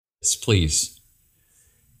Yes, please.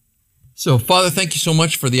 So, Father, thank you so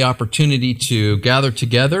much for the opportunity to gather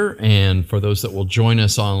together, and for those that will join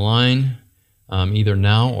us online, either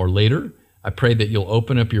now or later. I pray that you'll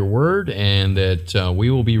open up your word and that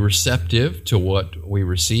we will be receptive to what we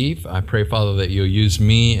receive. I pray, Father, that you'll use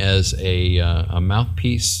me as a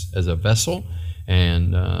mouthpiece, as a vessel,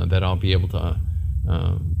 and that I'll be able to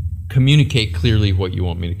communicate clearly what you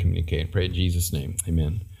want me to communicate. I pray in Jesus' name.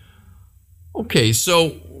 Amen. Okay,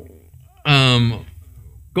 so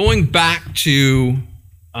going back to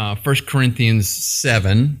 1 Corinthians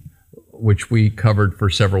 7, which we covered for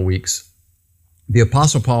several weeks, the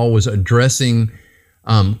Apostle Paul was addressing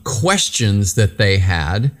questions that they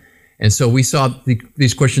had. And so we saw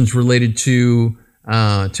these questions related to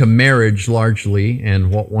marriage largely,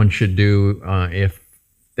 and what one should do if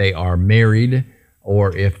they are married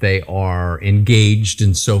or if they are engaged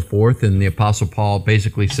and so forth. And the Apostle Paul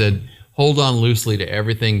basically said, hold on loosely to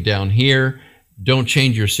everything down here. Don't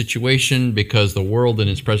change your situation because the world in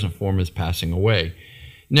its present form is passing away.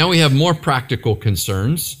 Now we have more practical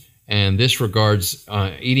concerns, and this regards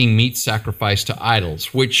eating meat sacrificed to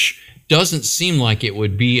idols, which doesn't seem like it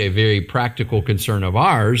would be a very practical concern of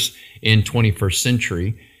ours in 21st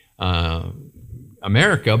century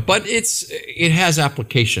America, but it has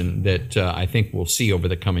application that I think we'll see over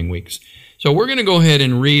the coming weeks. So we're going to go ahead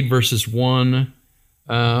and read verses 1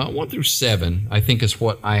 through 7, I think is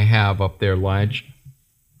what I have up there, Lige.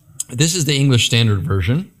 This is the English Standard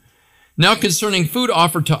Version. Now concerning food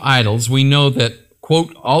offered to idols, we know that,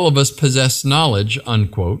 quote, all of us possess knowledge,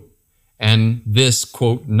 unquote, and this,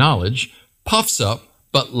 quote, knowledge puffs up,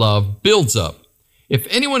 but love builds up. If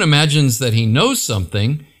anyone imagines that he knows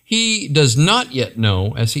something, he does not yet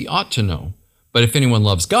know as he ought to know. But if anyone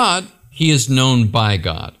loves God, he is known by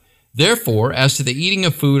God. Therefore, as to the eating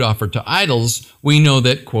of food offered to idols, we know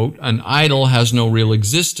that, quote, an idol has no real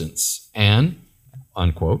existence, and,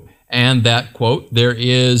 unquote, and that, quote, there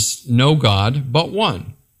is no God but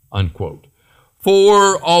one, unquote.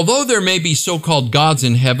 For although there may be so-called gods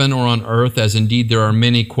in heaven or on earth, as indeed there are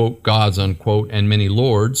many, quote, gods, unquote, and many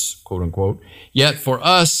lords, quote, unquote, yet for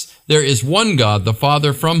us there is one God, the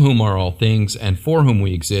Father, from whom are all things and for whom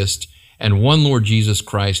we exist, and one Lord Jesus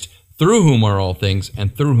Christ, through whom are all things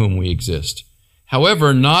and through whom we exist.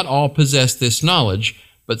 However, not all possess this knowledge,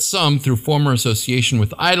 but some, through former association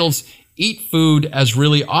with idols, eat food as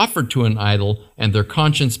really offered to an idol, and their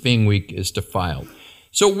conscience being weak is defiled.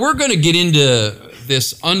 So we're going to get into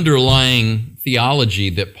this underlying theology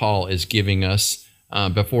that Paul is giving us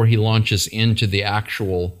before he launches into the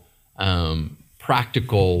actual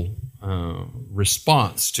practical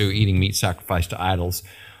response to eating meat sacrificed to idols.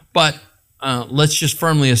 But let's just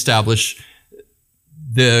firmly establish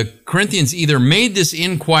the Corinthians either made this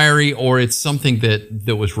inquiry or it's something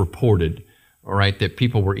that was reported, all right, that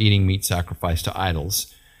people were eating meat sacrificed to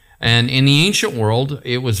idols. And in the ancient world,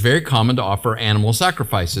 it was very common to offer animal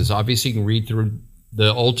sacrifices. Obviously, you can read through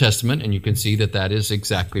the Old Testament and you can see that that is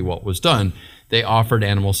exactly what was done. They offered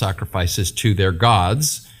animal sacrifices to their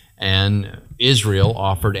gods, and Israel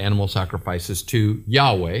offered animal sacrifices to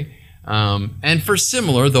Yahweh. And for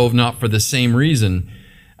similar, though not for the same reason,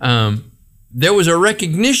 there was a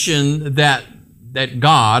recognition that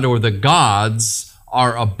God or the gods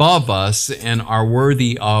are above us and are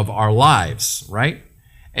worthy of our lives, right?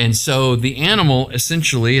 And so the animal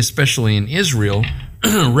essentially, especially in Israel,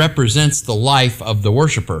 represents the life of the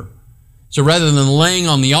worshiper. So rather than laying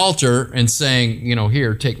on the altar and saying, you know,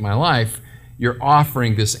 here, take my life, you're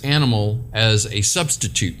offering this animal as a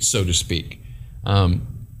substitute, so to speak. And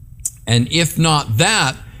if not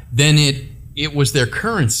that, then it was their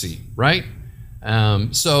currency, right?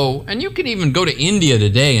 And you can even go to India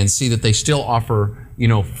today and see that they still offer, you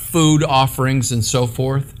know, food offerings and so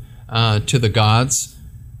forth to the gods.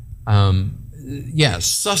 Yes,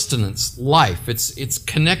 sustenance, life. It's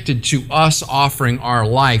connected to us offering our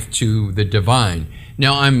life to the divine.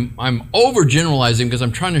 Now, I'm overgeneralizing because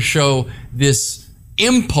I'm trying to show this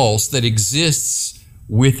impulse that exists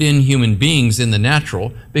within human beings in the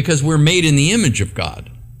natural because we're made in the image of God.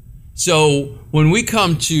 So when we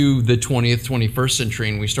come to the 20th, 21st century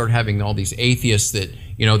and we start having all these atheists that,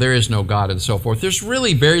 you know, there is no God and so forth, there's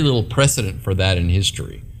really very little precedent for that in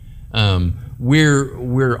history.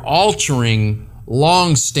 We're altering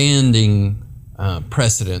long-standing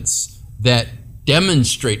precedents that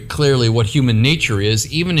demonstrate clearly what human nature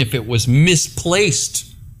is. Even if it was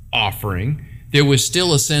misplaced offering, there was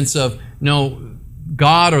still a sense of, no,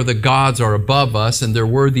 God or the gods are above us and they're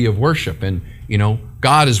worthy of worship. And, you know,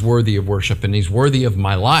 God is worthy of worship and he's worthy of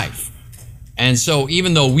my life. And so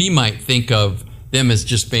even though we might think of them as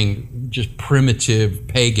just being just primitive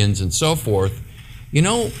pagans and so forth, you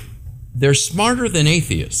know, they're smarter than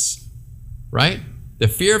atheists, right? The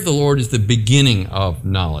fear of the Lord is the beginning of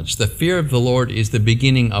knowledge. The fear of the Lord is the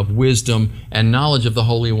beginning of wisdom, and knowledge of the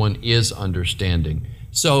Holy One is understanding.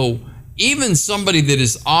 So even somebody that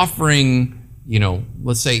is offering,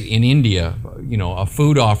 let's say in India, a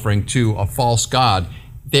food offering to a false god,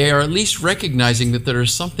 they are at least recognizing that there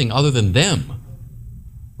is something other than them,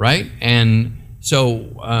 right? And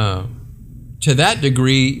so to that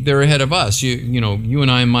degree, they're ahead of us. You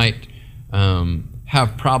and I might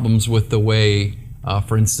have problems with the way,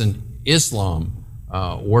 for instance, Islam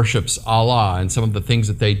worships Allah and some of the things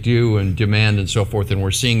that they do and demand and so forth. And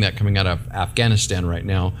we're seeing that coming out of Afghanistan right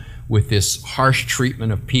now with this harsh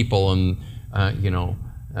treatment of people, and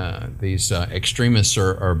these extremists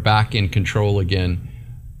are back in control again.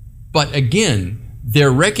 But again,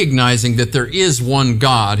 they're recognizing that there is one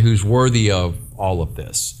God who's worthy of all of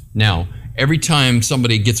this. Now, every time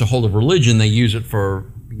somebody gets a hold of religion, they use it for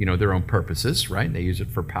their own purposes, right? They use it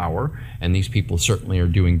for power, and these people certainly are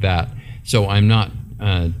doing that. So I'm not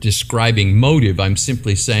describing motive. I'm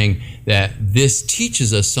simply saying that this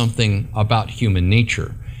teaches us something about human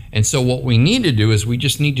nature. And so what we need to do is we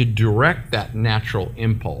just need to direct that natural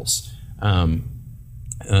impulse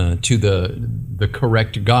to the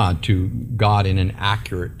correct God, to God in an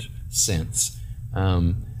accurate sense.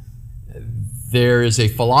 There is a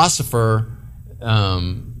philosopher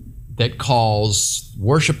that calls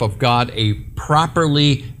worship of God a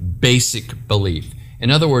properly basic belief. In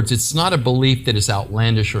other words, it's not a belief that is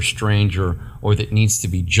outlandish or strange or that needs to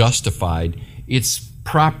be justified. It's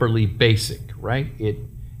properly basic, right? It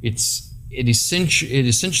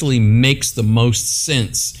essentially makes the most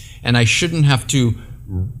sense, and I shouldn't have to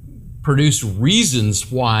produce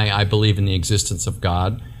reasons why I believe in the existence of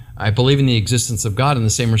God. I believe in the existence of God in the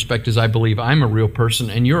same respect as I believe I'm a real person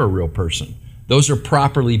and you're a real person. Those are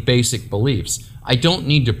properly basic beliefs. I don't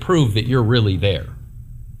need to prove that you're really there,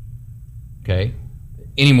 okay?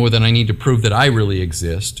 Any more than I need to prove that I really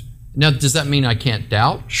exist. Now, does that mean I can't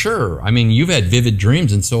doubt? Sure. I mean, you've had vivid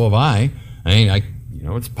dreams, and so have I.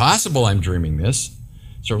 It's possible I'm dreaming this.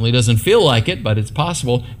 Certainly doesn't feel like it, but it's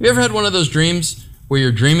possible. Have you ever had one of those dreams where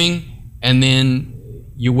you're dreaming and then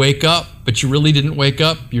you wake up, but you really didn't wake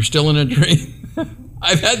up? You're still in a dream?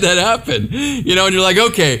 I've had that happen. And you're like,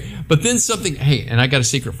 okay, but then something, hey, and I got a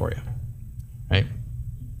secret for you, right?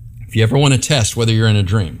 If you ever want to test whether you're in a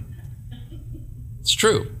dream, it's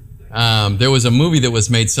true. There was a movie that was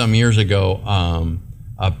made some years ago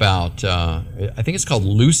about, I think it's called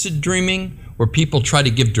lucid dreaming, where people try to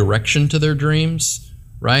give direction to their dreams,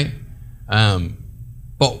 right?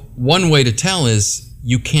 But one way to tell is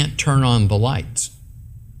you can't turn on the light.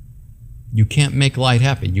 You can't make light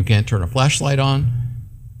happen. You can't turn a flashlight on.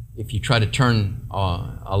 If you try to turn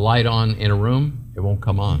a light on in a room, it won't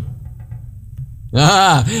come on.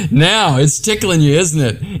 Now it's tickling you, isn't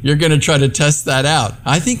it? You're going to try to test that out.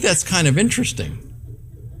 I think that's kind of interesting.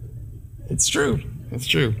 It's true. It's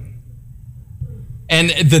true.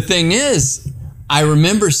 And the thing is, I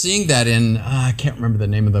remember seeing that in, I can't remember the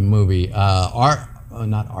name of the movie, I'm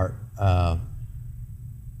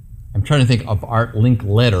trying to think of Art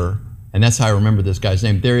Linkletter, and that's how I remember this guy's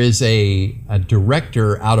name. There is a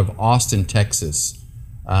director out of Austin, Texas,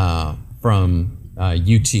 from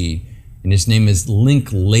UT, and his name is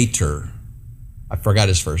Linklater. I forgot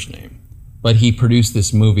his first name. But he produced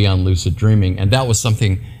this movie on lucid dreaming, and that was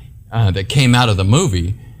something that came out of the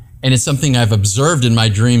movie, and it's something I've observed in my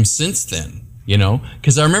dreams since then,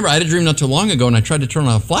 Because I remember I had a dream not too long ago, and I tried to turn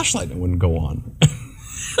on a flashlight and it wouldn't go on. I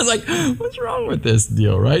was like, what's wrong with this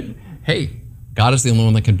deal, right? Hey, God is the only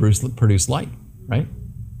one that can produce light, right?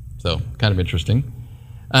 So, kind of interesting.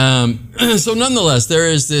 So nonetheless, there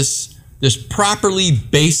is this properly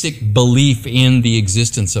basic belief in the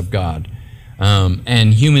existence of God.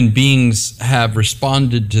 And human beings have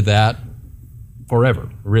responded to that forever,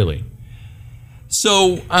 really.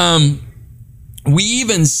 So we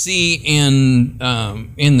even see in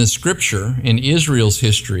the Scripture, in Israel's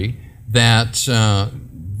history, that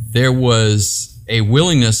there was a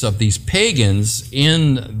willingness of these pagans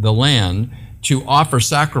in the land to offer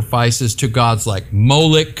sacrifices to gods like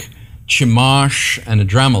Moloch, Chemosh, and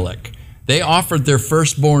Adramelech. They offered their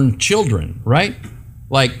firstborn children, right?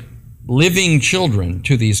 Like living children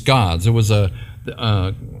to these gods. It was a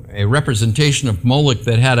representation of Moloch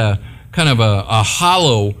that had a kind of a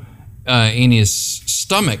hollow in his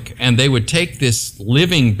stomach, and they would take this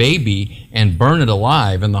living baby and burn it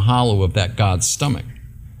alive in the hollow of that god's stomach.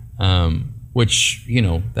 Which,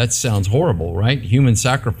 that sounds horrible, right? Human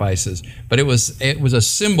sacrifices. But it was a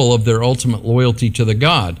symbol of their ultimate loyalty to the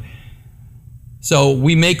god. So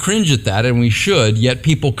we may cringe at that, and we should, yet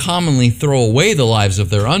people commonly throw away the lives of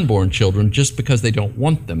their unborn children just because they don't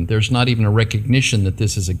want them. There's not even a recognition that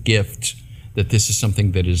this is a gift, that this is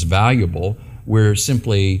something that is valuable. We're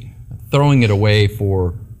simply throwing it away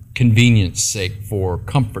for convenience sake, for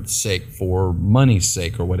comfort's sake, for money's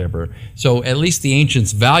sake, or whatever. So at least the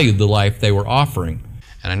ancients valued the life they were offering.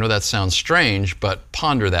 And I know that sounds strange, but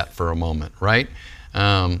ponder that for a moment, right?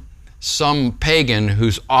 Some pagan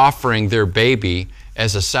who's offering their baby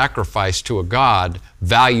as a sacrifice to a god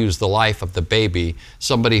values the life of the baby.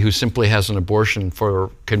 Somebody who simply has an abortion for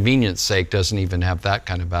convenience sake doesn't even have that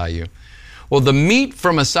kind of value. Well, the meat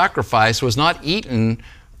from a sacrifice was not eaten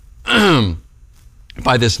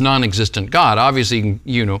by this non-existent God. Obviously,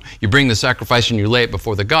 you bring the sacrifice and you lay it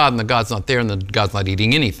before the God, and the God's not there, and the God's not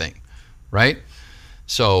eating anything, right?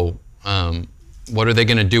 So, what are they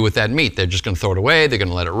going to do with that meat? They're just going to throw it away, they're going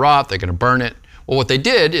to let it rot, they're going to burn it. Well, what they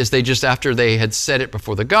did is they just, after they had set it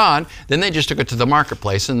before the God, then they just took it to the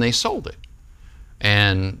marketplace and they sold it.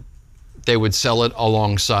 And they would sell it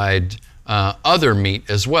alongside other meat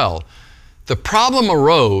as well. The problem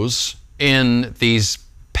arose in these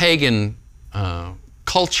pagan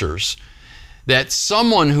cultures that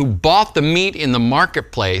someone who bought the meat in the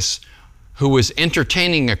marketplace who was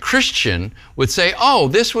entertaining a Christian would say, oh,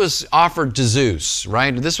 this was offered to Zeus,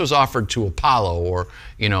 right? This was offered to Apollo, or,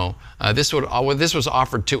 this was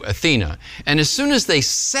offered to Athena. And as soon as they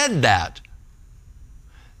said that,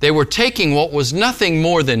 they were taking what was nothing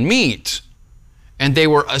more than meat, and they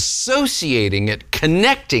were associating it,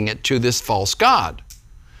 connecting it to this false god.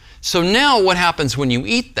 So now what happens when you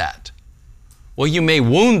eat that? Well, you may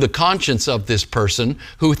wound the conscience of this person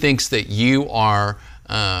who thinks that you are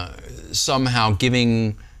somehow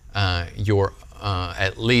giving your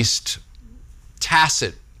at least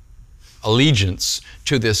tacit allegiance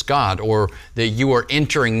to this God, or that you are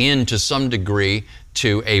entering in to some degree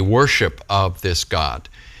to a worship of this God.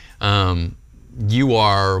 They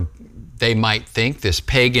might think, this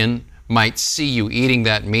pagan might see you eating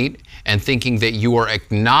that meat and thinking that you are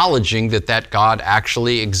acknowledging that that God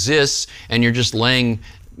actually exists, and you're just laying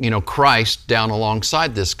Christ down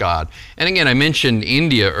alongside this God. And again, I mentioned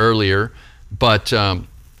India earlier, but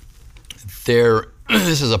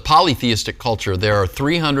this is a polytheistic culture. There are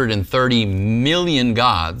 330 million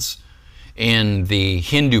gods in the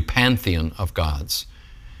Hindu pantheon of gods.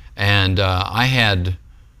 And I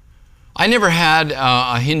never had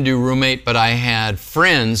a Hindu roommate, but I had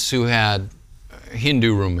friends who had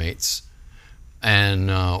Hindu roommates. And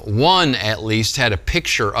one at least had a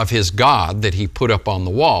picture of his God that he put up on the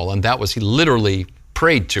wall, and that was, he literally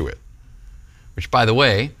prayed to it. Which, by the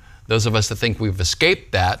way, those of us that think we've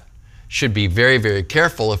escaped that should be very, very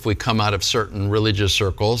careful if we come out of certain religious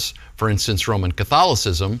circles, for instance, Roman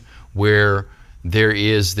Catholicism, where there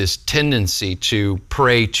is this tendency to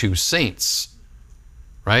pray to saints,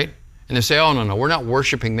 right? And they say, oh, no, we're not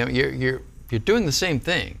worshiping them. You're doing the same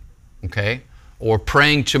thing, okay? Or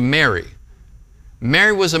praying to Mary.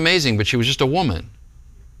 Mary was amazing, but she was just a woman.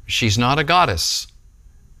 She's not a goddess,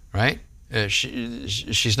 right?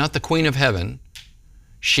 She's not the queen of heaven.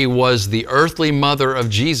 She was the earthly mother of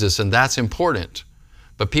Jesus, and that's important.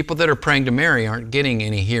 But people that are praying to Mary aren't getting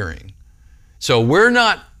any hearing. So we're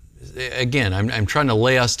not, again, I'm trying to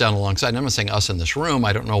lay us down alongside. And I'm not saying us in this room.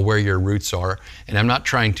 I don't know where your roots are, and I'm not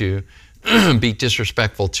trying to be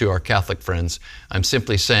disrespectful to our Catholic friends. I'm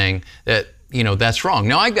simply saying that that's wrong.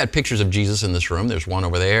 Now, I've got pictures of Jesus in this room. There's one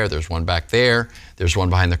over there. There's one back there. There's one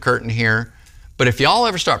behind the curtain here. But if y'all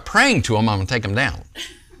ever start praying to him, I'm going to take him down.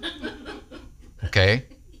 Okay?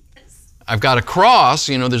 I've got a cross.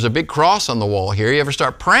 There's a big cross on the wall here. You ever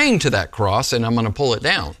start praying to that cross, and I'm going to pull it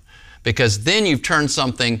down. Because then you've turned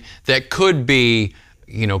something that could be,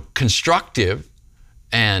 constructive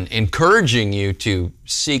and encouraging you to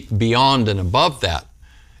seek beyond and above that,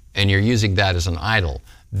 and you're using that as an idol.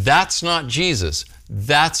 That's not Jesus.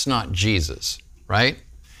 That's not Jesus, right?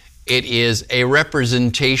 It is a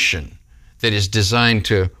representation that is designed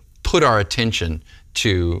to put our attention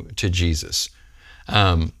to Jesus.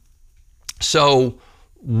 So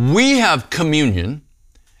we have communion,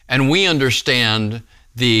 and we understand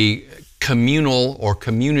the communal or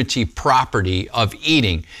community property of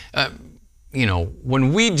eating.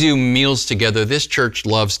 When we do meals together, this church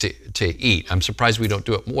loves to eat. I'm surprised we don't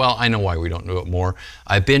do it. Well, I know why we don't do it more.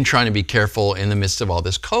 I've been trying to be careful in the midst of all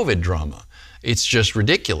this COVID drama. It's just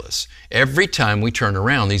ridiculous. Every time we turn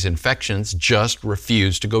around, these infections just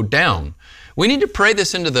refuse to go down. We need to pray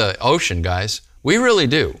this into the ocean, guys. We really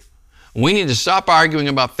do. We need to stop arguing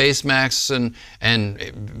about face masks and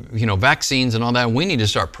vaccines and all that. We need to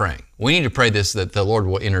start praying. We need to pray this, that the Lord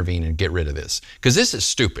will intervene and get rid of this, because this is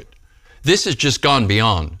stupid. This has just gone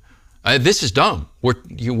beyond. This is dumb.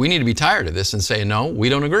 We need to be tired of this and say, no, we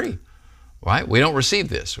don't agree. Right? We don't receive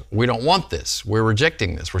this. We don't want this. We're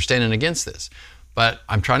rejecting this. We're standing against this. But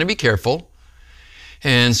I'm trying to be careful.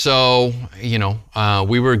 And so,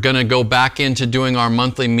 we were going to go back into doing our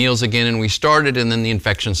monthly meals again, and we started, and then the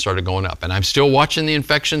infections started going up. And I'm still watching the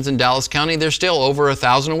infections in Dallas County. They're still over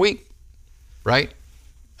 1,000 a week, right?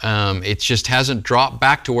 It just hasn't dropped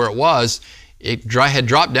back to where it was. It had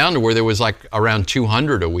dropped down to where there was like around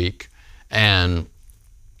 200 a week. And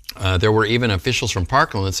there were even officials from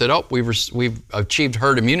Parkland that said, oh, we've achieved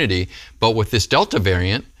herd immunity, but with this Delta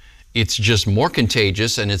variant, it's just more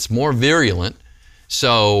contagious and it's more virulent.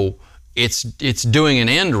 So it's doing an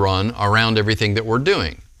end run around everything that we're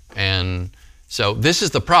doing. And so this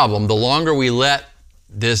is the problem. The longer we let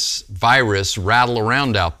this virus rattle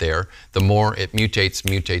around out there, the more it mutates.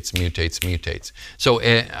 So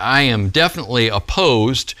I am definitely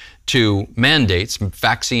opposed to mandates,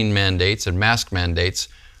 vaccine mandates and mask mandates,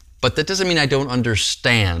 but that doesn't mean I don't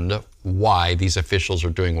understand why these officials are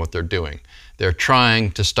doing what they're doing. They're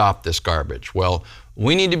trying to stop this garbage. Well,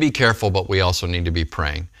 we need to be careful, but we also need to be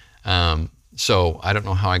praying. So I don't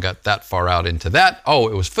know how I got that far out into that. Oh,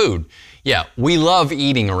 it was food. Yeah, we love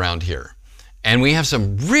eating around here. And we have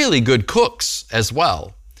some really good cooks as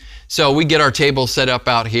well. So we get our table set up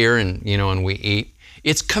out here and we eat.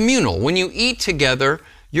 It's communal. When you eat together,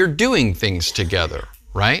 you're doing things together,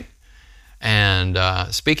 right? And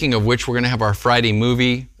speaking of which, we're going to have our Friday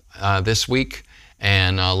movie this week.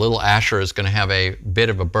 And little Asher is going to have a bit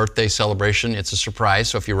of a birthday celebration. It's a surprise,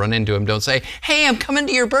 so if you run into him, don't say, hey, I'm coming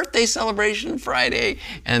to your birthday celebration Friday,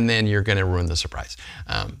 and then you're going to ruin the surprise.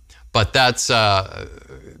 But that's,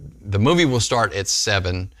 the movie will start at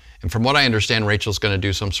 7, and from what I understand, Rachel's going to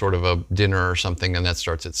do some sort of a dinner or something, and that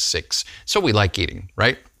starts at 6. So we like eating,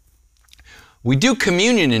 right? We do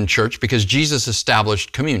communion in church because Jesus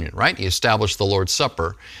established communion, right? He established the Lord's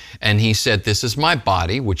Supper, and he said, this is my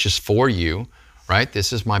body, which is for you. Right?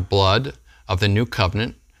 This is my blood of the new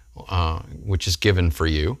covenant, which is given for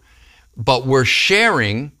you. But we're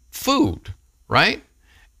sharing food, right?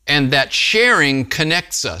 And that sharing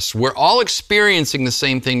connects us. We're all experiencing the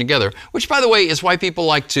same thing together, which, by the way, is why people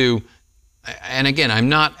like to, and again, I'm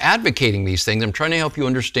not advocating these things. I'm trying to help you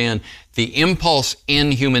understand the impulse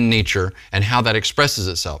in human nature and how that expresses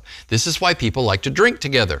itself. This is why people like to drink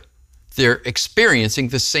together. They're experiencing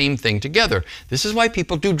the same thing together. This is why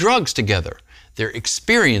people do drugs together. They're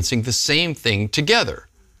experiencing the same thing together,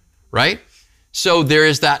 right? So there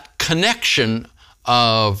is that connection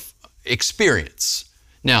of experience.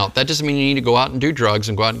 Now, that doesn't mean you need to go out and do drugs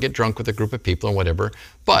and go out and get drunk with a group of people and whatever,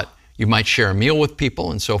 but you might share a meal with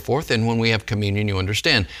people and so forth, and when we have communion, you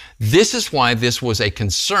understand. This is why this was a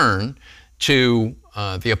concern to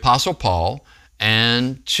the Apostle Paul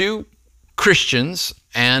and to Christians,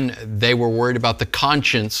 and they were worried about the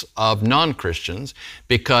conscience of non-Christians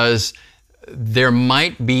because there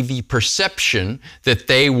might be the perception that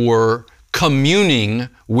they were communing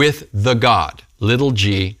with the God, little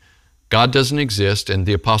g. God doesn't exist, and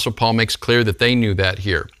the Apostle Paul makes clear that they knew that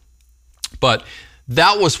here. But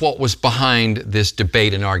that was what was behind this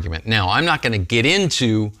debate and argument. Now, I'm not going to get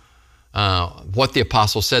into what the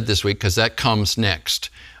Apostle said this week because that comes next.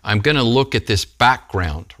 I'm going to look at this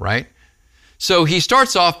background, right? So he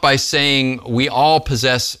starts off by saying we all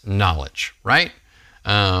possess knowledge, right?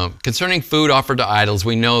 Concerning food offered to idols,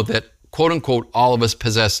 we know that, quote unquote, all of us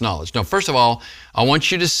possess knowledge. Now, first of all, I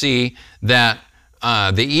want you to see that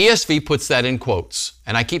the ESV puts that in quotes.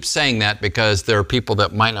 And I keep saying that because there are people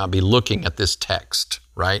that might not be looking at this text,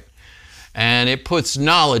 right? And it puts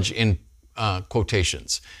knowledge in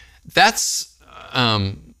quotations. That's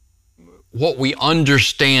what we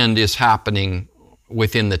understand is happening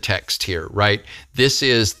within the text here, right? This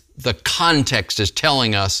is the context is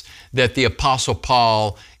telling us that the Apostle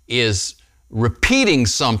Paul is repeating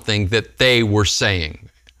something that they were saying,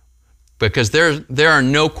 because there are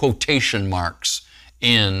no quotation marks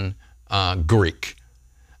in Greek.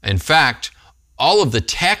 In fact, all of the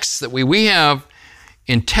texts that we have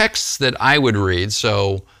in texts that I would read,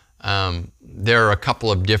 so there are a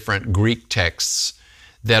couple of different Greek texts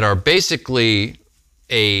that are basically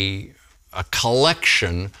a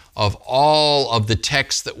collection of all of the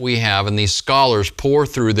texts that we have, and these scholars pour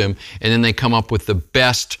through them, and then they come up with the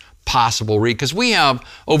best possible read. Because we have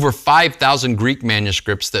over 5,000 Greek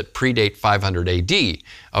manuscripts that predate 500 AD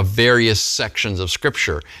of various sections of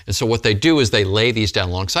Scripture. And so what they do is they lay these down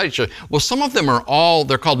alongside each other. Well, some of them are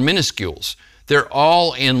they're called minuscules. They're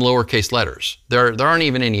all in lowercase letters. There aren't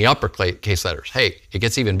even any uppercase letters. Hey, it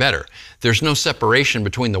gets even better. There's no separation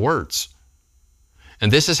between the words.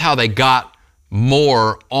 And this is how they got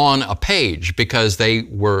more on a page because they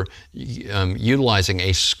were utilizing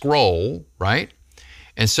a scroll, right?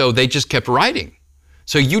 And so they just kept writing.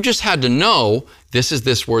 So you just had to know, this is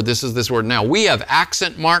this word, this is this word. Now, we have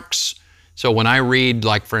accent marks. So when I read,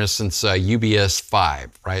 like, for instance, UBS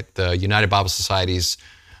 5, right, the United Bible Society's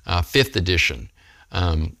 5th edition,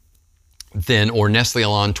 then, or Nestle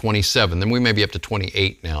Aland 27, then we may be up to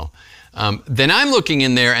 28 now. Then I'm looking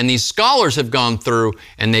in there, and these scholars have gone through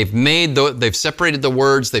and they've separated the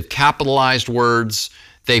words, they've capitalized words,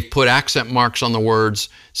 they've put accent marks on the words,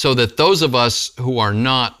 so that those of us who are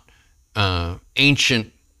not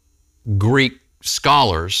ancient Greek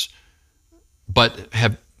scholars, but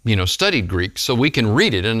have studied Greek, so we can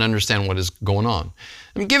read it and understand what is going on.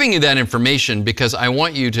 I'm giving you that information because I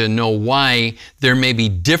want you to know why there may be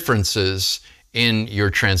differences in your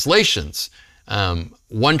translations.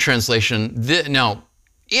 One translation, now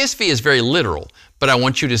ESV is very literal, but I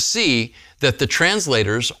want you to see that the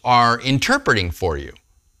translators are interpreting for you.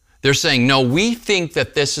 They're saying, no, we think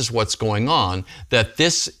that this is what's going on, that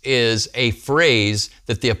this is a phrase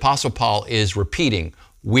that the Apostle Paul is repeating.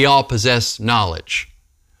 We all possess knowledge.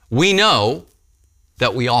 We know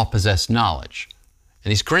that we all possess knowledge.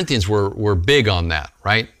 And these Corinthians were big on that,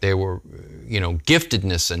 right? They were,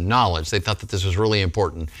 giftedness and knowledge. They thought that this was really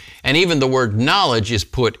important. And even the word knowledge is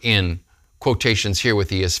put in quotations here with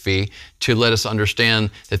ESV to let us understand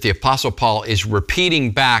that the Apostle Paul is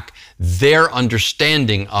repeating back their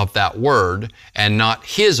understanding of that word and not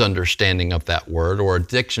his understanding of that word, or a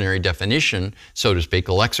dictionary definition, so to speak,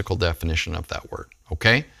 a lexical definition of that word,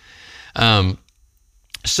 okay?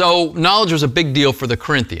 So knowledge was a big deal for the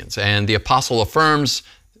Corinthians, and the apostle affirms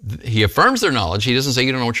their knowledge. He doesn't say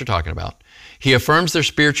you don't know what you're talking about. He affirms their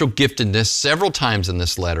spiritual giftedness several times in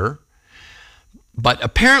this letter, but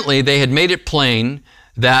apparently they had made it plain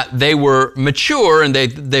that they were mature and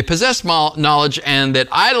they possess knowledge, and that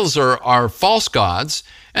idols are false gods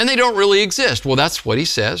and they don't really exist. Well, that's what he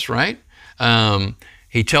says, right?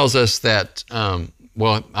 He tells us that,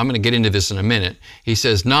 well, I'm going to get into this in a minute. He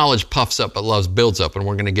says, knowledge puffs up, but love builds up, and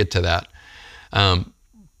we're going to get to that.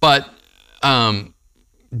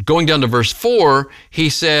 Going down to verse 4, he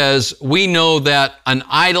says, we know that an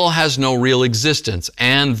idol has no real existence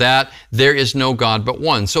and that there is no God but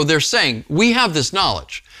one. So they're saying, we have this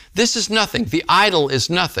knowledge. This is nothing. The idol is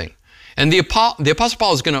nothing. And the Apostle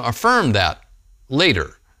Paul is going to affirm that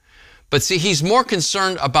later. But see, he's more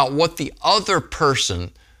concerned about what the other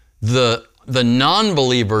person, the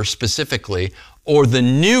non-believer specifically, or the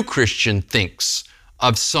new Christian thinks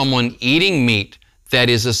of someone eating meat that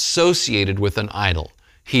is associated with an idol.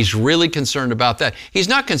 He's really concerned about that. He's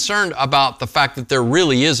not concerned about the fact that there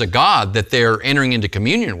really is a God that they're entering into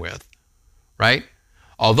communion with, right?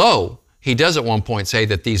 Although he does at one point say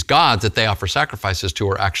that these gods that they offer sacrifices to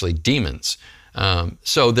are actually demons.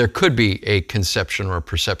 So there could be a conception or a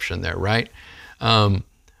perception there, right?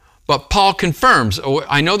 But Paul confirms,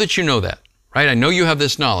 I know that you know that, right? I know you have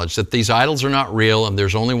this knowledge that these idols are not real and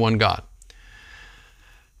there's only one God.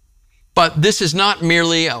 But this is not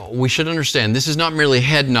merely, we should understand, this is not merely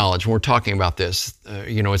head knowledge when we're talking about this.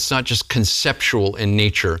 It's not just conceptual in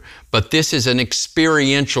nature, but this is an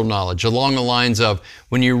experiential knowledge along the lines of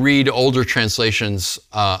when you read older translations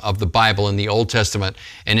of the Bible in the Old Testament,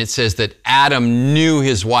 and it says that Adam knew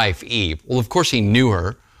his wife Eve. Well, of course he knew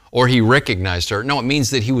her, or he recognized her. No, it means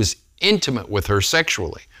that he was intimate with her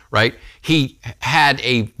sexually, right? He had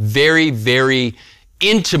a very, very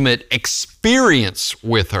intimate experience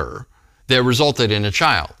with her that resulted in a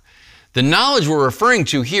child. The knowledge we're referring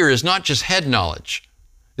to here is not just head knowledge.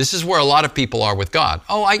 This is where a lot of people are with God.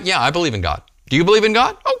 Oh, I believe in God. Do you believe in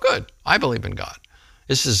God? Oh, good. I believe in God.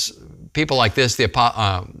 This is people like this.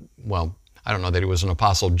 I don't know that he was an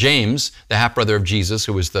apostle. James, the half-brother of Jesus,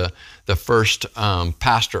 who was the first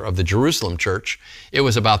pastor of the Jerusalem church, it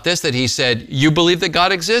was about this that he said, you believe that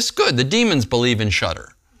God exists? Good. The demons believe and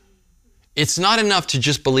shudder. It's not enough to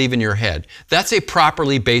just believe in your head. That's a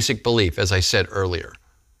properly basic belief, as I said earlier.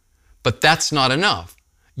 But that's not enough.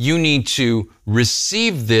 You need to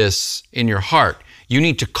receive this in your heart. You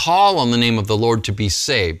need to call on the name of the Lord to be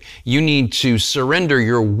saved. You need to surrender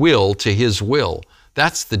your will to His will.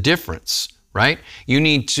 That's the difference, right? You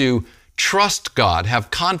need to trust God, have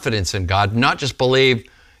confidence in God, not just believe,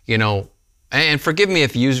 and forgive me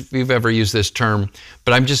if you've ever used this term,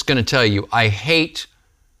 but I'm just going to tell you, I hate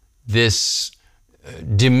this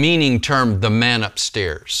demeaning term, the man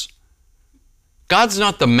upstairs. God's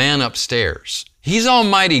not the man upstairs. He's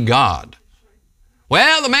Almighty God.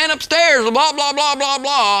 Well, the man upstairs, blah, blah, blah, blah,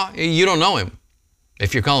 blah. You don't know him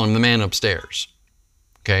if you're calling him the man upstairs.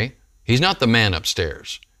 Okay? He's not the man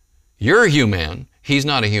upstairs. You're a human. He's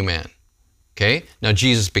not a human. Okay? Now,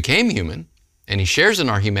 Jesus became human, and he shares in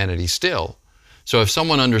our humanity still. So if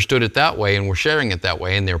someone understood it that way and were sharing it that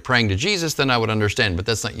way and they're praying to Jesus, then I would understand, but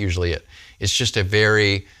that's not usually it. It's just a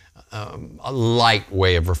very a light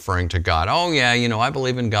way of referring to God. Oh yeah, I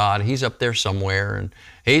believe in God. He's up there somewhere and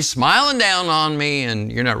he's smiling down on me,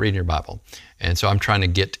 and you're not reading your Bible. And so I'm trying to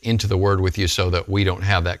get into the Word with you so that we don't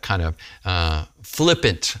have that kind of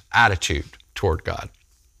flippant attitude toward God.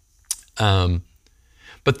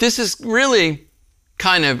 But this is really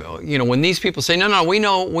kind of, when these people say, no, we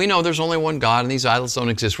know there's only one God and these idols don't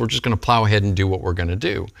exist, we're just going to plow ahead and do what we're going to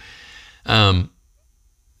do.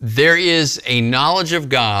 There is a knowledge of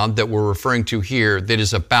God that we're referring to here that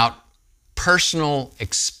is about personal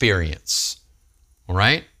experience, all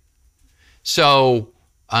right? So,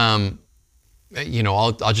 I'll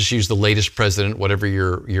just use the latest president, whatever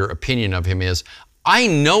your opinion of him is. I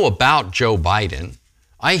know about Joe Biden.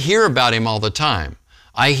 I hear about him all the time.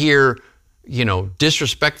 I hear,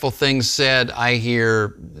 disrespectful things said. I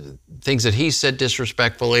hear things that he said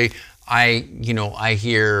disrespectfully. I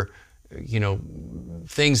hear,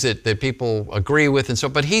 things that people agree with and so,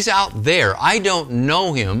 but he's out there. I don't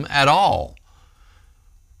know him at all,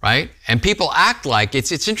 right? And people act like,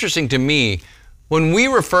 it's interesting to me, when we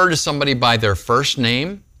refer to somebody by their first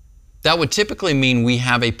name, that would typically mean we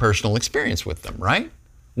have a personal experience with them, right?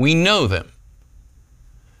 We know them.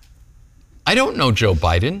 I don't know Joe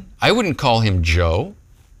Biden. I wouldn't call him Joe,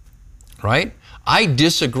 right? I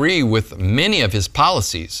disagree with many of his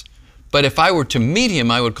policies, but if I were to meet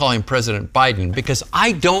him, I would call him President Biden because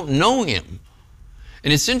I don't know him.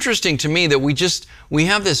 And it's interesting to me that we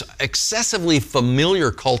have this excessively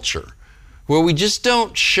familiar culture where we just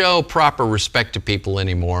don't show proper respect to people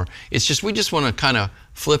anymore. It's just, we just want to kind of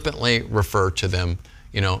flippantly refer to them,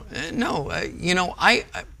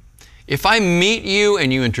 if I meet you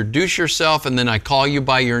and you introduce yourself and then I call you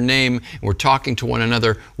by your name and we're talking to one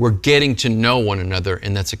another, we're getting to know one another,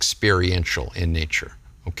 and that's experiential in nature,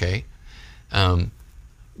 okay?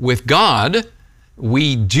 With God,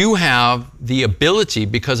 we do have the ability,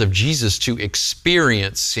 because of Jesus, to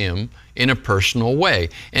experience Him in a personal way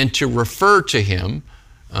and to refer to Him,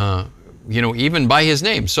 even by His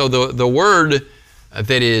name. So the word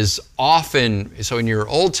that is often, so in your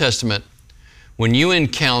Old Testament, when you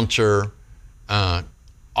encounter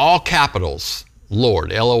all capitals,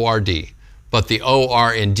 Lord, L-O-R-D, but the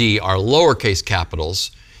O-R and D are lowercase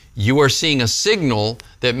capitals, you are seeing a signal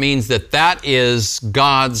that means that is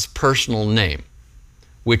God's personal name,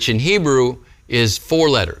 which in Hebrew is 4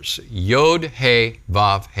 letters, Yod, He,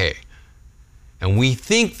 Vav, He. And we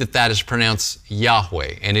think that is pronounced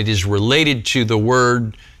Yahweh, and it is related to the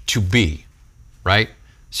word to be, right?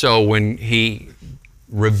 So when He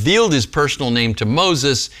revealed His personal name to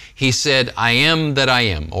Moses, He said, I am that I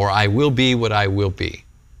am, or I will be what I will be.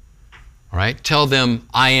 All right? Tell them,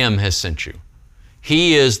 I am has sent you.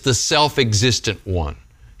 He is the self-existent one.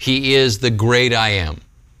 He is the great I am,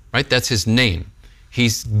 right? That's His name.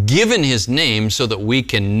 He's given His name so that we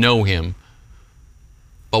can know Him,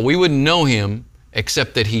 but we wouldn't know Him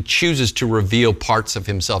except that He chooses to reveal parts of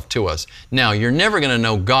Himself to us. Now, you're never going to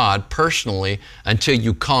know God personally until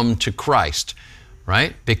you come to Christ,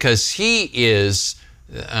 right? Because He is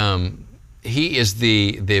the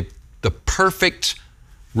perfect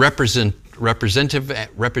representative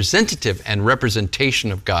and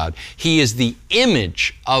representation of God. He is the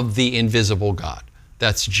image of the invisible God.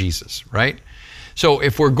 That's Jesus, right? So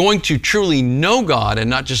if we're going to truly know God and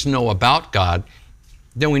not just know about God,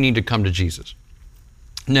 then we need to come to Jesus.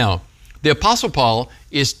 Now, the Apostle Paul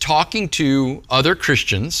is talking to other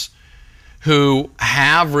Christians who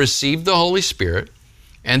have received the Holy Spirit,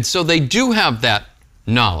 and so they do have that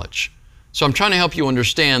knowledge. So I'm trying to help you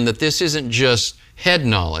understand that this isn't just head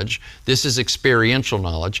knowledge, this is experiential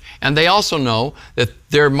knowledge. And they also know that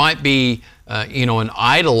there might be an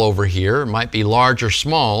idol over here, it might be large or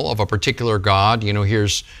small, of a particular god.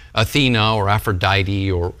 Here's Athena or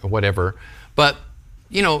Aphrodite or whatever. But,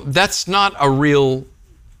 that's not a real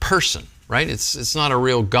person, right? It's not a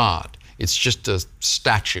real god. It's just a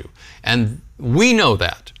statue. And we know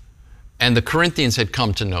that. And the Corinthians had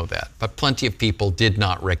come to know that. But plenty of people did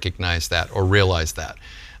not recognize that or realize that.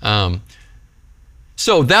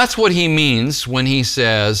 So that's what he means when he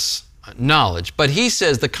says knowledge. But he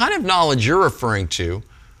says the kind of knowledge you're referring to,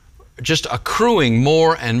 just accruing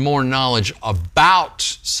more and more knowledge about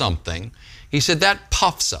something, he said that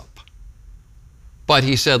puffs up. But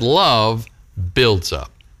he said love builds up.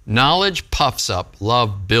 Knowledge puffs up,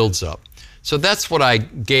 love builds up. So that's what I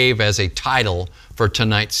gave as a title for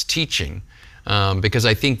tonight's teaching, because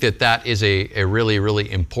I think that is a really,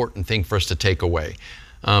 really important thing for us to take away.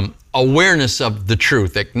 awareness of the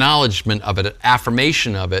truth, acknowledgement of it,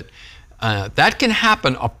 affirmation of it, that can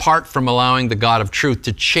happen apart from allowing the God of truth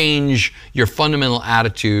to change your fundamental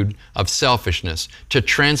attitude of selfishness, to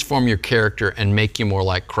transform your character and make you more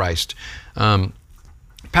like Christ.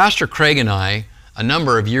 Pastor Craig and I, a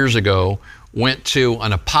number of years ago, went to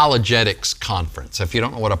an apologetics conference. If you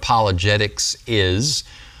don't know what apologetics is,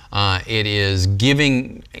 it is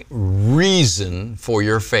giving reason for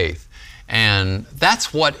your faith. And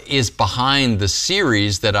that's what is behind the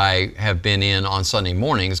series that I have been in on Sunday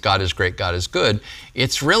mornings, God is Great, God is Good.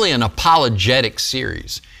 It's really an apologetic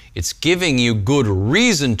series. It's giving you good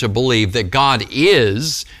reason to believe that God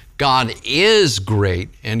is great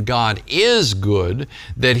and God is good,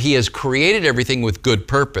 that He has created everything with good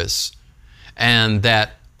purpose, and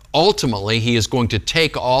that ultimately He is going to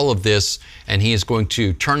take all of this and He is going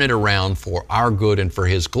to turn it around for our good and for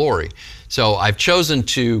His glory. So I've chosen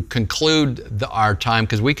to conclude our time,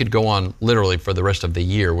 because we could go on literally for the rest of the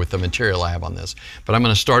year with the material I have on this, but I'm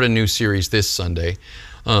going to start a new series this Sunday.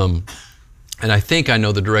 And I think I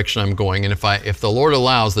know the direction I'm going, and if the Lord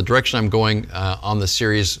allows, the direction I'm going on the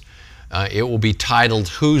series, it will be titled,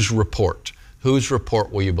 Whose Report? Whose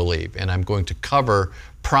report will you believe? And I'm going to cover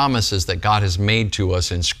promises that God has made to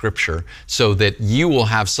us in Scripture so that you will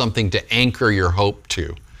have something to anchor your hope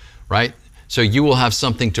to, right? So you will have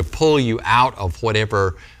something to pull you out of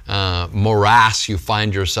whatever morass you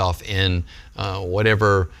find yourself in,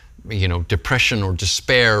 whatever depression or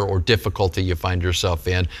despair or difficulty you find yourself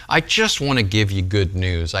in. I just want to give you good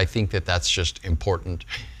news. I think that that's just important.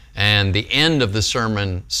 And the end of the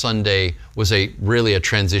sermon Sunday was really a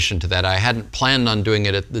transition to that. I hadn't planned on doing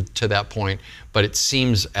it to that point, but it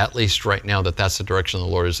seems, at least right now, that that's the direction the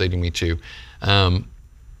Lord is leading me to.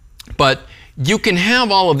 But you can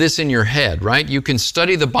have all of this in your head, right? You can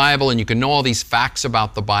study the Bible and you can know all these facts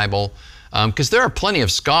about the Bible, because there are plenty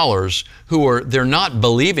of scholars they're not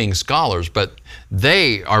believing scholars, but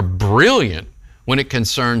they are brilliant when it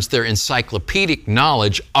concerns their encyclopedic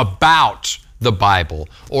knowledge about the Bible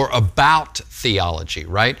or about theology,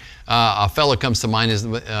 right? A fellow comes to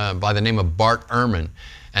mind by the name of Bart Ehrman.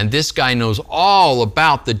 And this guy knows all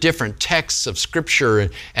about the different texts of Scripture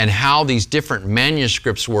and how these different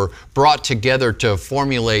manuscripts were brought together to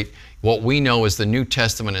formulate what we know as the New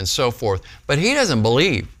Testament and so forth. But he doesn't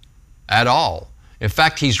believe at all. In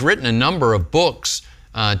fact, he's written a number of books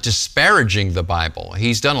disparaging the Bible.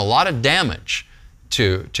 He's done a lot of damage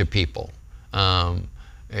to people.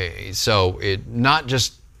 So not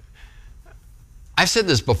just, I've said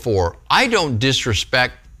this before, I don't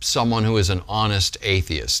disrespect someone who is an honest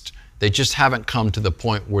atheist. They just haven't come to the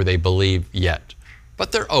point where they believe yet.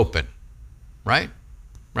 But they're open, right?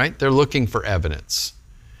 Right? They're looking for evidence.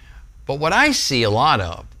 But what I see a lot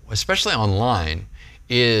of, especially online,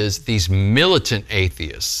 is these militant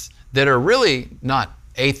atheists that are really not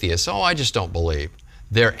atheists. Oh, I just don't believe.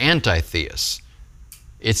 They're anti-theists.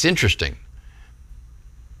 It's interesting.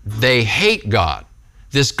 They hate God.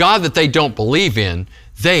 This God that they don't believe in,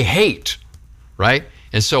 they hate, right?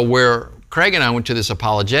 And so where Craig and I went to this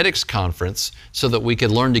apologetics conference so that we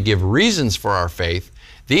could learn to give reasons for our faith,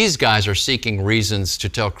 these guys are seeking reasons to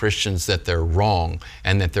tell Christians that they're wrong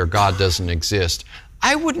and that their God doesn't exist.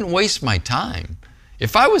 I wouldn't waste my time.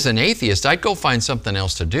 If I was an atheist, I'd go find something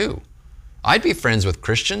else to do. I'd be friends with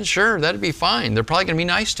Christians, sure, that'd be fine. They're probably going to be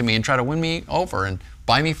nice to me and try to win me over and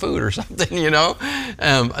buy me food or something,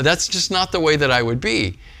 That's just not the way that I would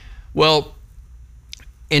be. Well,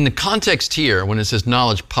 in the context here, when it says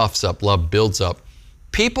knowledge puffs up, love builds up,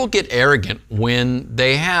 people get arrogant when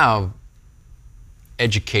they have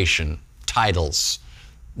education, titles,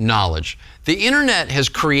 knowledge. The internet has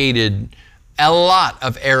created a lot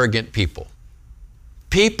of arrogant people.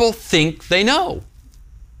 People think they know.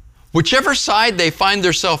 Whichever side they find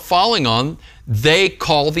themselves falling on, they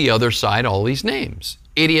call the other side all these names.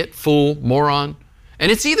 Idiot, fool, moron.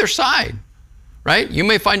 And it's either side, right? You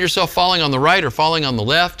may find yourself falling on the right or falling on the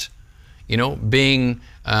left, being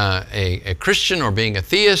a Christian or being a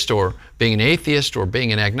theist or being an atheist or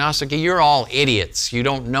being an agnostic. You're all idiots. You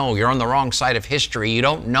don't know. You're on the wrong side of history. You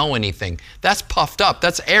don't know anything. That's puffed up.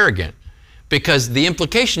 That's arrogant, because the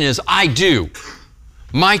implication is, I do.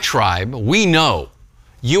 My tribe, we know.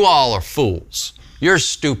 You all are fools. You're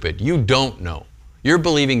stupid. You don't know. You're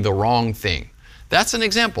believing the wrong thing. That's an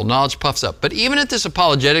example. Knowledge puffs up. But even at this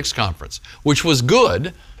apologetics conference, which was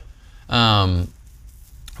good, William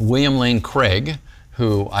Lane Craig,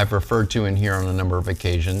 who I've referred to in here on a number of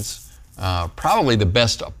occasions, probably the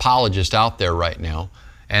best apologist out there right now.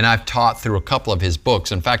 And I've taught through a couple of his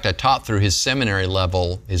books. In fact, I taught through his seminary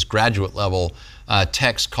level, his graduate level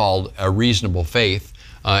text called A Reasonable Faith,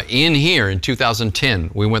 in here in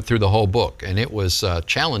 2010. We went through the whole book, and it was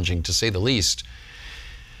challenging to say the least.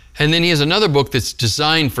 And then he has another book that's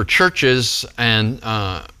designed for churches and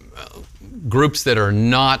groups that are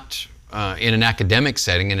not in an academic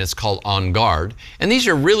setting, and it's called On Guard. And these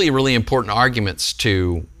are really, really important arguments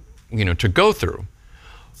to go through.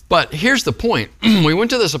 But here's the point. We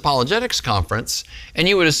went to this apologetics conference, and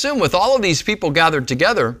you would assume with all of these people gathered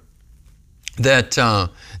together that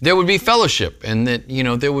there would be fellowship, and that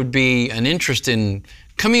there would be an interest in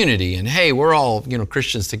community, and hey, we're all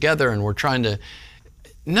Christians together, and we're trying to.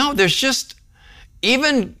 No, there's just,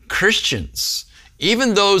 even Christians,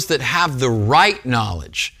 even those that have the right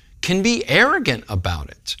knowledge, can be arrogant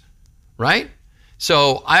about it, right?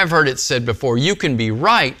 So I've heard it said before, you can be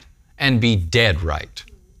right and be dead right.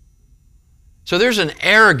 So there's an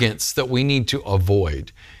arrogance that we need to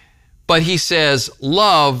avoid. But he says,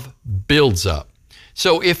 love builds up.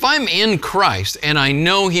 So if I'm in Christ and I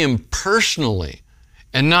know Him personally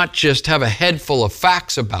and not just have a head full of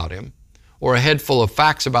facts about Him or a head full of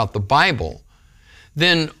facts about the Bible,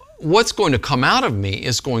 then what's going to come out of me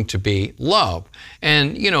is going to be love.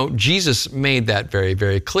 And, Jesus made that very,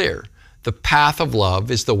 very clear. The path of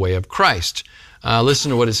love is the way of Christ. Listen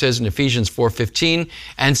to what it says in Ephesians 4:15.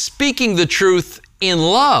 And speaking the truth in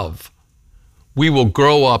love, we will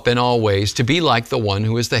grow up in all ways to be like the one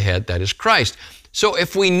who is the head, that is Christ. So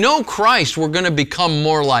if we know Christ, we're going to become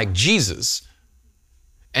more like Jesus.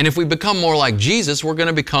 And if we become more like Jesus, we're going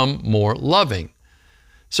to become more loving.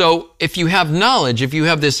 So if you have knowledge, if you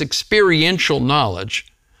have this experiential knowledge,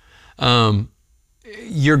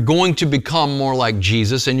 you're going to become more like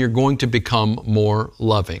Jesus, and you're going to become more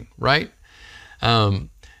loving, right?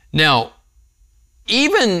 Now,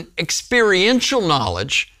 even experiential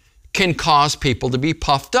knowledge can cause people to be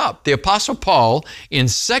puffed up. The Apostle Paul in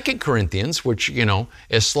 2 Corinthians, which,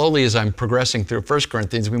 as slowly as I'm progressing through 1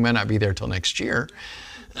 Corinthians, we might not be there till next year,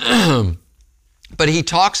 but he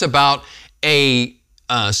talks about a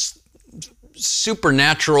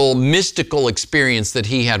supernatural, mystical experience that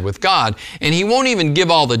he had with God, and he won't even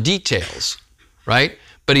give all the details, right?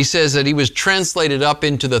 But he says that he was translated up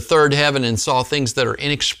into the third heaven and saw things that are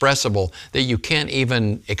inexpressible, that you can't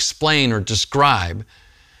even explain or describe.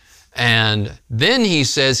 And then he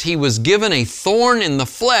says he was given a thorn in the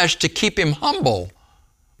flesh to keep him humble.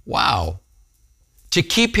 Wow. To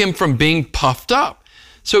keep him from being puffed up.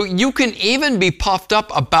 So you can even be puffed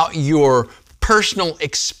up about your personal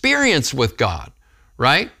experience with God,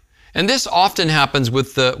 right? And this often happens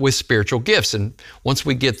with spiritual gifts. And once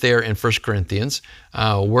we get there in 1 Corinthians,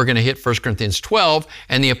 we're going to hit 1 Corinthians 12,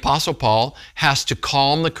 and the Apostle Paul has to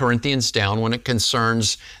calm the Corinthians down when it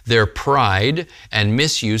concerns their pride and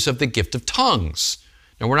misuse of the gift of tongues.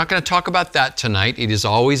 Now, we're not going to talk about that tonight. It is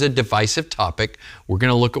always a divisive topic. We're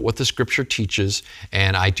going to look at what the Scripture teaches,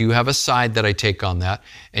 and I do have a side that I take on that,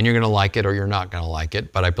 and you're going to like it or you're not going to like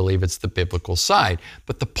it, but I believe it's the biblical side.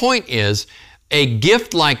 But the point is, a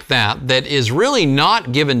gift like that is really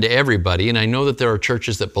not given to everybody, and I know that there are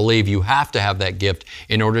churches that believe you have to have that gift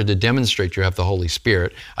in order to demonstrate you have the Holy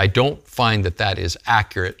Spirit. I don't find that that is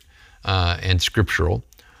accurate and scriptural.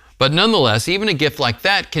 But nonetheless, even a gift like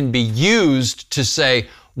that can be used to say,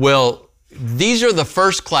 well, these are the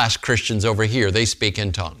first-class Christians over here. They speak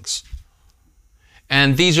in tongues.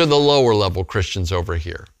 And these are the lower level Christians over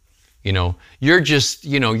here. You're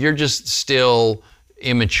just still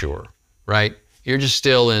immature, right? You're just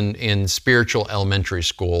still in spiritual elementary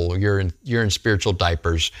school. You're in spiritual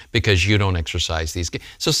diapers because you don't exercise these.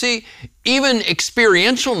 So see, even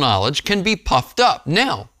experiential knowledge can be puffed up.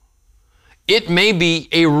 Now, it may be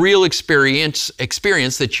a real experience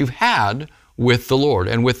that you've had with the Lord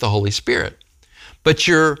and with the Holy Spirit, but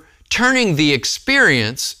you're turning the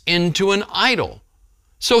experience into an idol.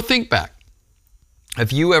 So think back.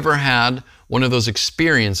 Have you ever had one of those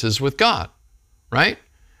experiences with God, right?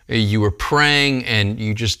 You were praying and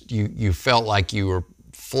you felt like you were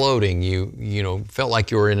floating. You felt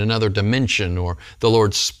like you were in another dimension, or the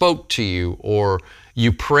Lord spoke to you, or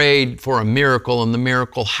you prayed for a miracle and the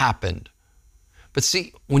miracle happened. But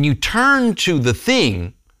see, when you turn to the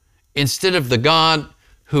thing instead of the God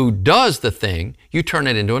who does the thing, you turn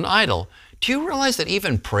it into an idol. Do you realize that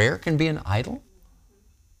even prayer can be an idol?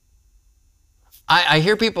 I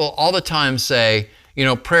hear people all the time say,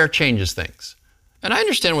 prayer changes things. And I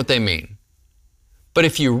understand what they mean. But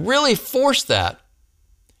if you really force that,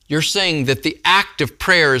 you're saying that the act of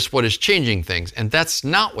prayer is what is changing things, and that's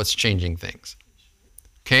not what's changing things.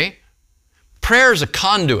 Okay? Prayer is a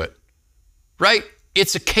conduit, right?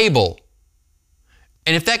 It's a cable.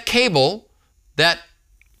 And if that cable, that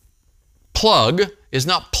plug, is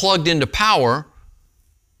not plugged into power,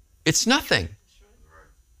 it's nothing.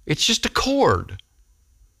 It's just a cord,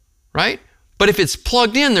 right? But if it's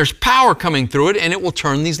plugged in, there's power coming through it and it will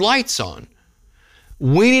turn these lights on.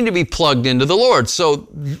 We need to be plugged into the Lord. So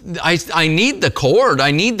I need the cord.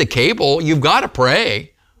 I need the cable. You've got to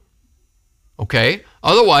pray. Okay?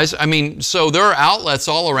 Otherwise, so there are outlets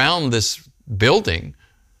all around this building.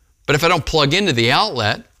 But if I don't plug into the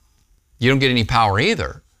outlet, you don't get any power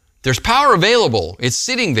either. There's power available. It's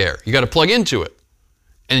sitting there. You got to plug into it.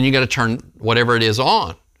 And then you got to turn whatever it is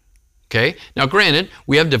on. Okay? Now, granted,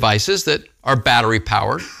 we have devices that are battery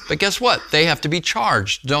powered, but guess what? They have to be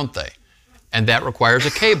charged, don't they? And that requires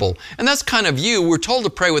a cable. And that's kind of you. We're told to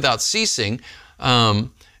pray without ceasing.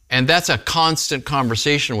 And that's a constant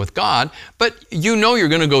conversation with God. But you know you're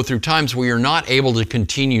going to go through times where you're not able to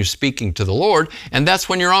continue speaking to the Lord. And that's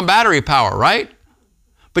when you're on battery power, right?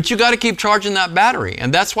 But you got to keep charging that battery.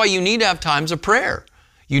 And that's why you need to have times of prayer.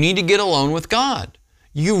 You need to get alone with God.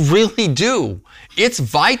 You really do. It's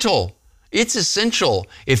vital. It's essential.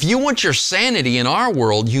 If you want your sanity in our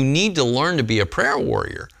world, you need to learn to be a prayer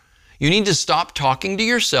warrior. You need to stop talking to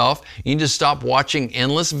yourself. You need to stop watching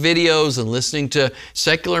endless videos and listening to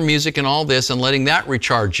secular music and all this and letting that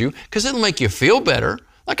recharge you, because it'll make you feel better.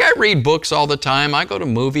 Like, I read books all the time. I go to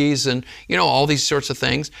movies and, all these sorts of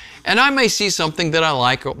things. And I may see something that I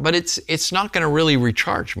like, but it's not going to really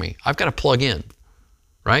recharge me. I've got to plug in,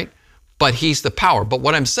 right? But He's the power. But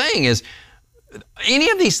what I'm saying is, any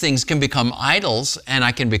of these things can become idols, and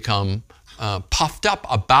I can become puffed up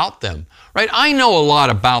about them, right? I know a lot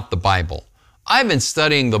about the Bible. I've been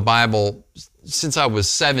studying the Bible since I was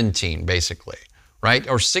 17, basically, right?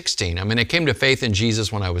 Or 16. I came to faith in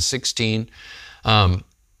Jesus when I was 16.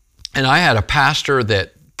 And I had a pastor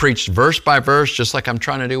that preached verse by verse, just like I'm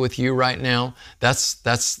trying to do with you right now. That's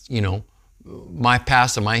my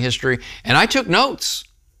past and my history. And I took notes,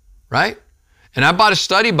 right? And I bought a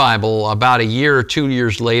study Bible about a year or 2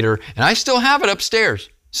 years later, and I still have it upstairs.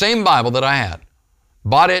 Same Bible that I had.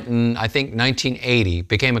 Bought it in, I think, 1980.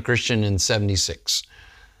 Became a Christian in 78.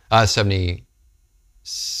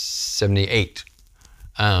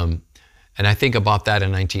 And I think I bought that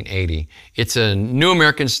in 1980. It's a New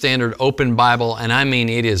American Standard open Bible, and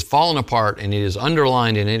it is fallen apart, and it is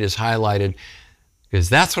underlined, and it is highlighted, because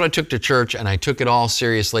that's what I took to church, and I took it all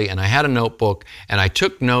seriously, and I had a notebook, and I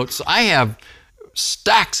took notes. I have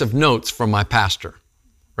stacks of notes from my pastor,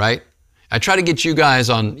 right? I try to get you guys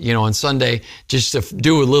on Sunday just to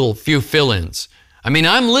do a few fill-ins.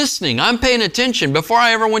 I'm listening. I'm paying attention. Before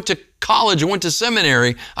I ever went to college or went to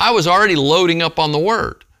seminary, I was already loading up on the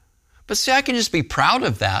Word. But see, I can just be proud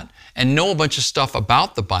of that and know a bunch of stuff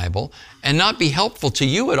about the Bible and not be helpful to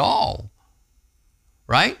you at all,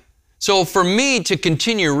 right? So for me to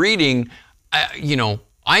continue reading,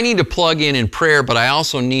 I need to plug in prayer, but I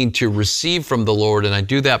also need to receive from the Lord, and I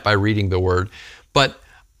do that by reading the Word. But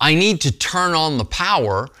I need to turn on the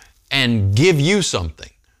power and give you something,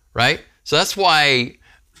 right? So that's why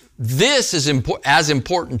this is as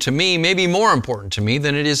important to me, maybe more important to me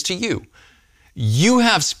than it is to you. You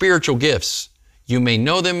have spiritual gifts. You may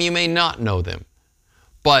know them, you may not know them.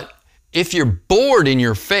 But if you're bored in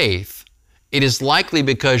your faith, it is likely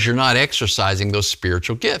because you're not exercising those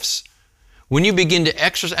spiritual gifts. When you begin to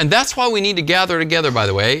exercise, and that's why we need to gather together, by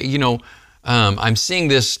the way. I'm seeing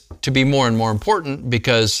this to be more and more important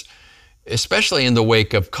because, especially in the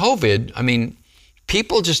wake of COVID,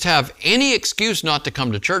 people just have any excuse not to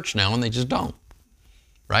come to church now, and they just don't,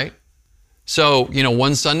 right? So,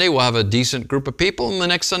 one Sunday we'll have a decent group of people, and the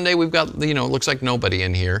next Sunday we've got, it looks like nobody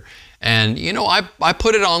in here. And, I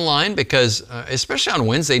put it online because, especially on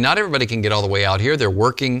Wednesday, not everybody can get all the way out here. They're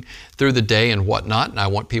working through the day and whatnot, and I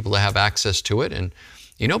want people to have access to it. And,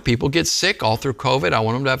 people get sick all through COVID. I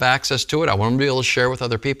want them to have access to it. I want them to be able to share with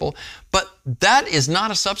other people. But that is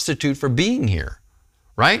not a substitute for being here,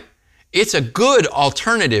 right? It's a good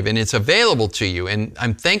alternative, and it's available to you, and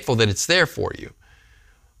I'm thankful that it's there for you.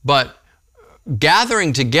 But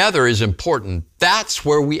gathering together is important. That's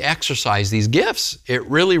where we exercise these gifts. It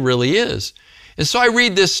really, really is. And so I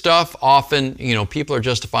read this stuff often. People are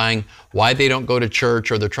justifying why they don't go to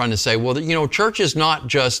church, or they're trying to say, well, church is not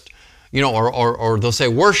just, or they'll say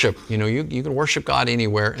worship. You can worship God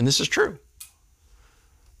anywhere, and this is true.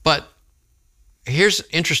 But here's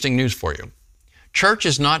interesting news for you. Church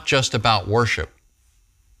is not just about worship.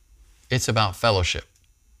 It's about fellowship.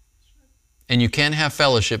 And you can't have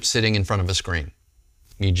fellowship sitting in front of a screen.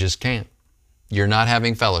 You just can't. You're not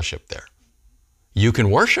having fellowship there. You can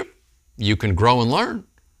worship, you can grow and learn,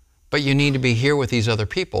 but you need to be here with these other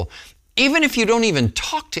people. Even if you don't even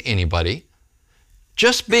talk to anybody,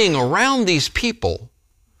 just being around these people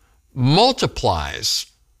multiplies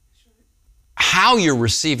how you're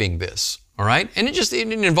receiving this, all right? And it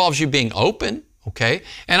involves you being open, okay?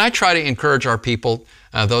 And I try to encourage our people,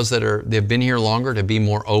 those they've been here longer, to be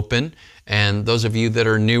more open. And those of you that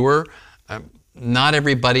are newer, not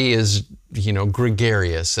everybody is,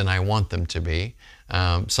 gregarious, and I want them to be.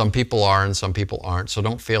 Some people are and some people aren't. So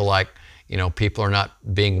don't feel like, people are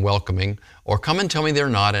not being welcoming, or come and tell me they're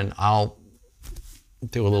not, and I'll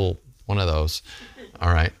do a little one of those,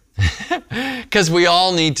 all right? Because we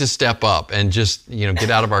all need to step up and just, get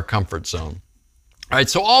out of our comfort zone. All right,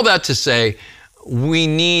 so all that to say,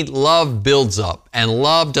 love builds up, and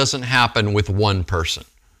love doesn't happen with one person.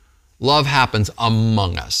 Love happens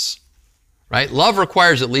among us, right? Love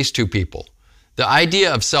requires at least two people. The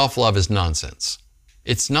idea of self-love is nonsense.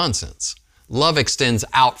 It's nonsense. Love extends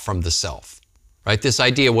out from the self, right? This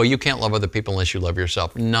idea, well, you can't love other people unless you love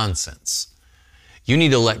yourself. Nonsense. You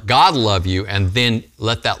need to let God love you and then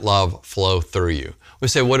let that love flow through you. We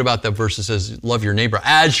say, what about the verse that says, love your neighbor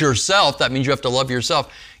as yourself? That means you have to love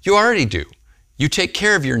yourself. You already do. You take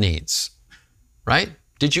care of your needs, right?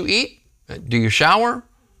 Did you eat? Do you shower?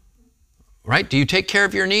 Right? Do you take care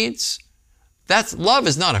of your needs? Love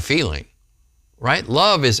is not a feeling, right?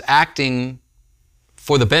 Love is acting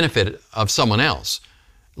for the benefit of someone else.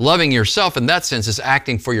 Loving yourself in that sense is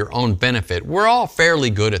acting for your own benefit. We're all fairly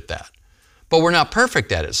good at that, but we're not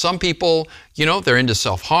perfect at it. Some people, they're into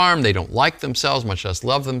self-harm. They don't like themselves, much less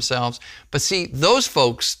love themselves. But see, those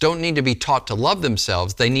folks don't need to be taught to love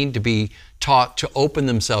themselves. They need to be taught to open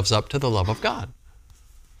themselves up to the love of God.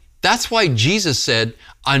 That's why Jesus said,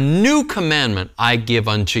 a new commandment I give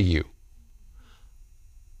unto you.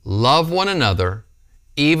 Love one another,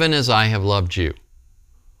 even as I have loved you.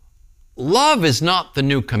 Love is not the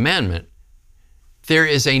new commandment. There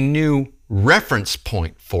is a new reference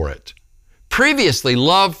point for it. Previously,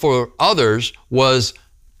 love for others was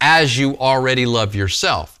as you already love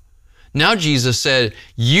yourself. Now Jesus said,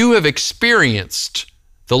 you have experienced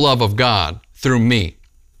the love of God through me,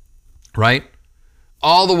 right?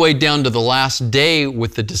 All the way down to the last day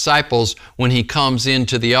with the disciples when he comes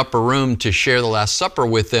into the upper room to share the Last Supper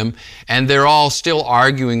with them, and they're all still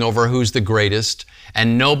arguing over who's the greatest,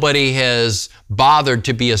 and nobody has bothered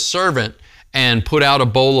to be a servant and put out a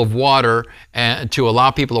bowl of water to allow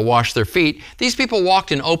people to wash their feet. These people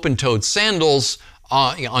walked in open-toed sandals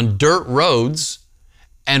on dirt roads,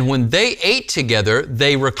 and when they ate together,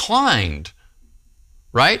 they reclined,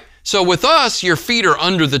 right? So with us, your feet are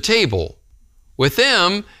under the table. With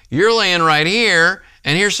them, you're laying right here,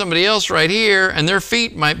 and here's somebody else right here, and their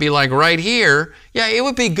feet might be like right here. Yeah, it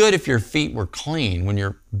would be good if your feet were clean when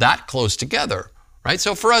you're that close together, right?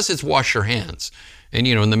 So for us, it's wash your hands. And,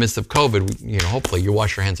 in the midst of COVID, hopefully you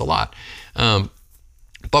wash your hands a lot.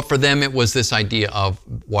 But for them, it was this idea of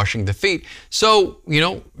washing the feet. So,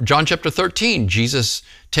 John chapter 13, Jesus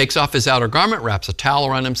takes off his outer garment, wraps a towel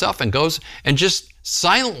around himself, and goes and just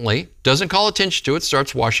silently, doesn't call attention to it,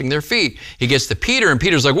 starts washing their feet. He gets to Peter, and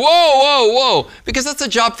Peter's like, whoa, whoa, whoa, because that's a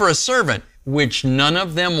job for a servant, which none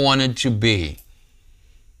of them wanted to be.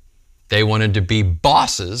 They wanted to be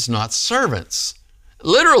bosses, not servants.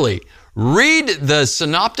 Literally, read the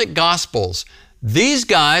synoptic gospels. These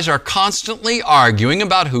guys are constantly arguing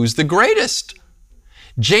about who's the greatest.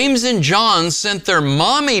 James and John sent their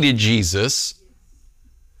mommy to Jesus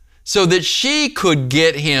so that she could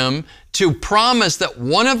get him to promise that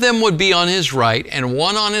one of them would be on his right and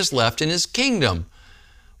one on his left in his kingdom.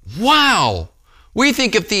 Wow! We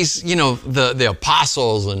think of these, the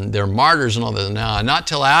apostles and their martyrs and all that, now, not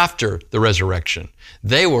till after the resurrection.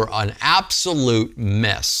 They were an absolute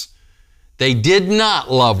mess. They did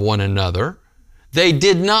not love one another. They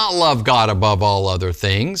did not love God above all other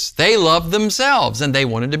things. They loved themselves, and they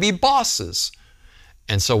wanted to be bosses.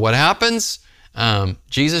 And so what happens?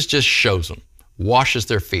 Jesus just shows them, washes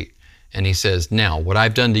their feet, and he says, now, what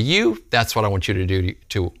I've done to you, that's what I want you to do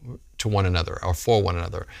to one another or for one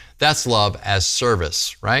another. That's love as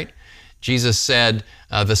service, right? Jesus said,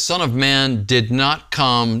 the Son of Man did not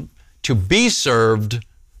come to be served,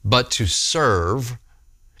 but to serve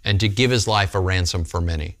and to give his life a ransom for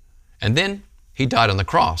many. And then he died on the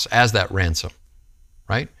cross as that ransom,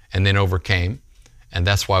 right? And then overcame. And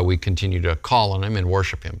that's why we continue to call on him and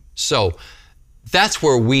worship him. So that's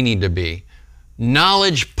where we need to be.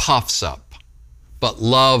 Knowledge puffs up, but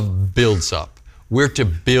love builds up. We're to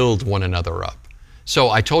build one another up. So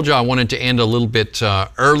I told you I wanted to end a little bit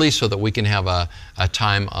early so that we can have a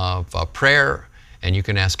time of prayer, and you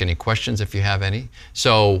can ask any questions if you have any.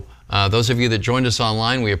 So those of you that joined us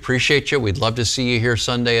online, we appreciate you. We'd love to see you here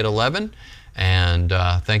Sunday at 11, and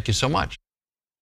thank you so much.